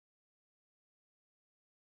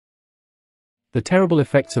The terrible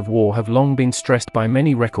effects of war have long been stressed by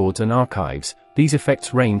many records and archives. These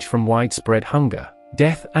effects range from widespread hunger,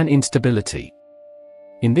 death, and instability.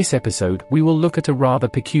 In this episode, we will look at a rather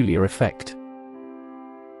peculiar effect.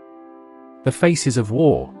 The faces of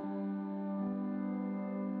war.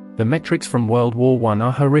 The metrics from World War I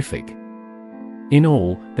are horrific. In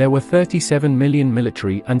all, there were 37 million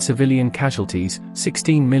military and civilian casualties,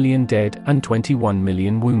 16 million dead, and 21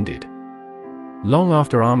 million wounded. Long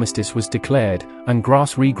after armistice was declared, and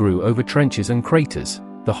grass regrew over trenches and craters,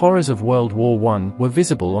 the horrors of World War I were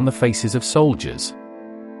visible on the faces of soldiers.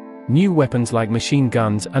 New weapons like machine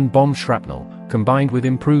guns and bomb shrapnel, combined with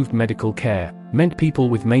improved medical care, meant people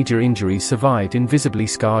with major injuries survived in visibly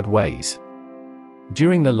scarred ways.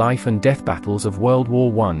 During the life and death battles of World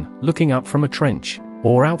War I, looking up from a trench,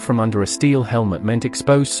 or out from under a steel helmet meant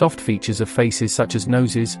exposed soft features of faces such as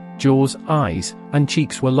noses, jaws, eyes, and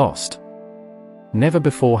cheeks were lost. Never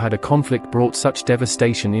before had a conflict brought such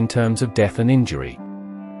devastation in terms of death and injury.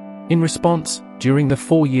 In response, during the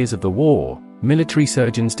 4 years of the war, military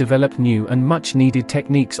surgeons developed new and much-needed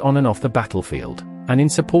techniques on and off the battlefield, and in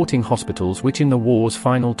supporting hospitals which in the war's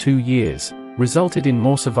final 2 years, resulted in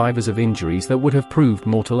more survivors of injuries that would have proved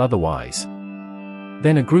mortal otherwise.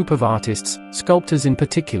 Then a group of artists, sculptors in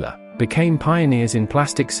particular, became pioneers in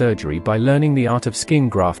plastic surgery by learning the art of skin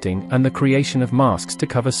grafting and the creation of masks to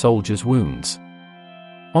cover soldiers' wounds.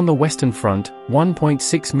 On the Western Front,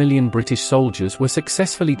 1.6 million British soldiers were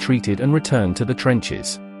successfully treated and returned to the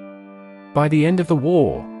trenches. By the end of the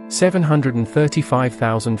war,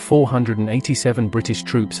 735,487 British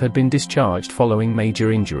troops had been discharged following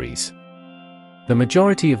major injuries. The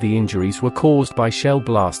majority of the injuries were caused by shell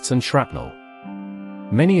blasts and shrapnel.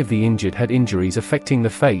 Many of the injured had injuries affecting the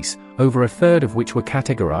face, over a third of which were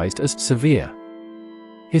categorized as severe.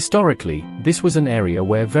 Historically, this was an area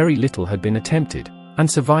where very little had been attempted, and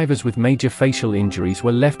survivors with major facial injuries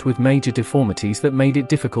were left with major deformities that made it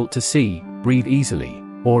difficult to see, breathe easily,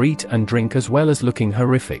 or eat and drink, as well as looking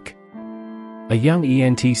horrific. A young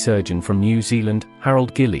ENT surgeon from New Zealand,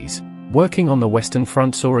 Harold Gillies, working on the Western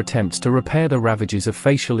Front, saw attempts to repair the ravages of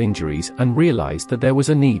facial injuries and realized that there was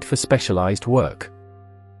a need for specialized work.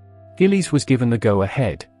 Gillies was given the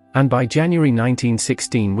go-ahead, and by January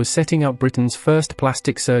 1916 was setting up Britain's first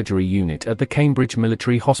plastic surgery unit at the Cambridge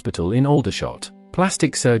Military Hospital in Aldershot.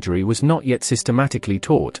 Plastic surgery was not yet systematically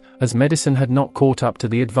taught, as medicine had not caught up to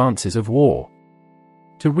the advances of war.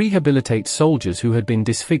 To rehabilitate soldiers who had been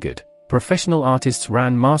disfigured, professional artists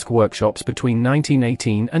ran mask workshops between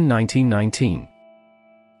 1918 and 1919.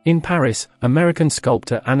 In Paris, American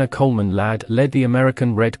sculptor Anna Coleman Ladd led the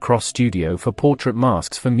American Red Cross studio for portrait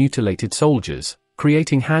masks for mutilated soldiers,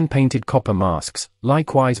 creating hand-painted copper masks,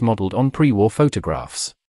 likewise modeled on pre-war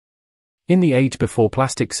photographs. In the age before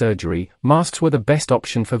plastic surgery, masks were the best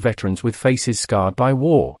option for veterans with faces scarred by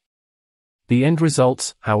war. The end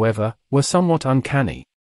results, however, were somewhat uncanny.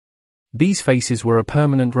 These faces were a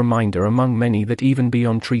permanent reminder among many that even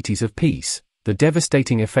beyond treaties of peace, the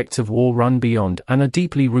devastating effects of war run beyond and are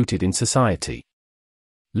deeply rooted in society,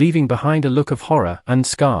 leaving behind a look of horror and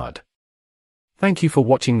scarred. Thank you for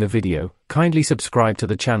watching the video. Kindly subscribe to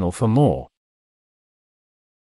the channel for more.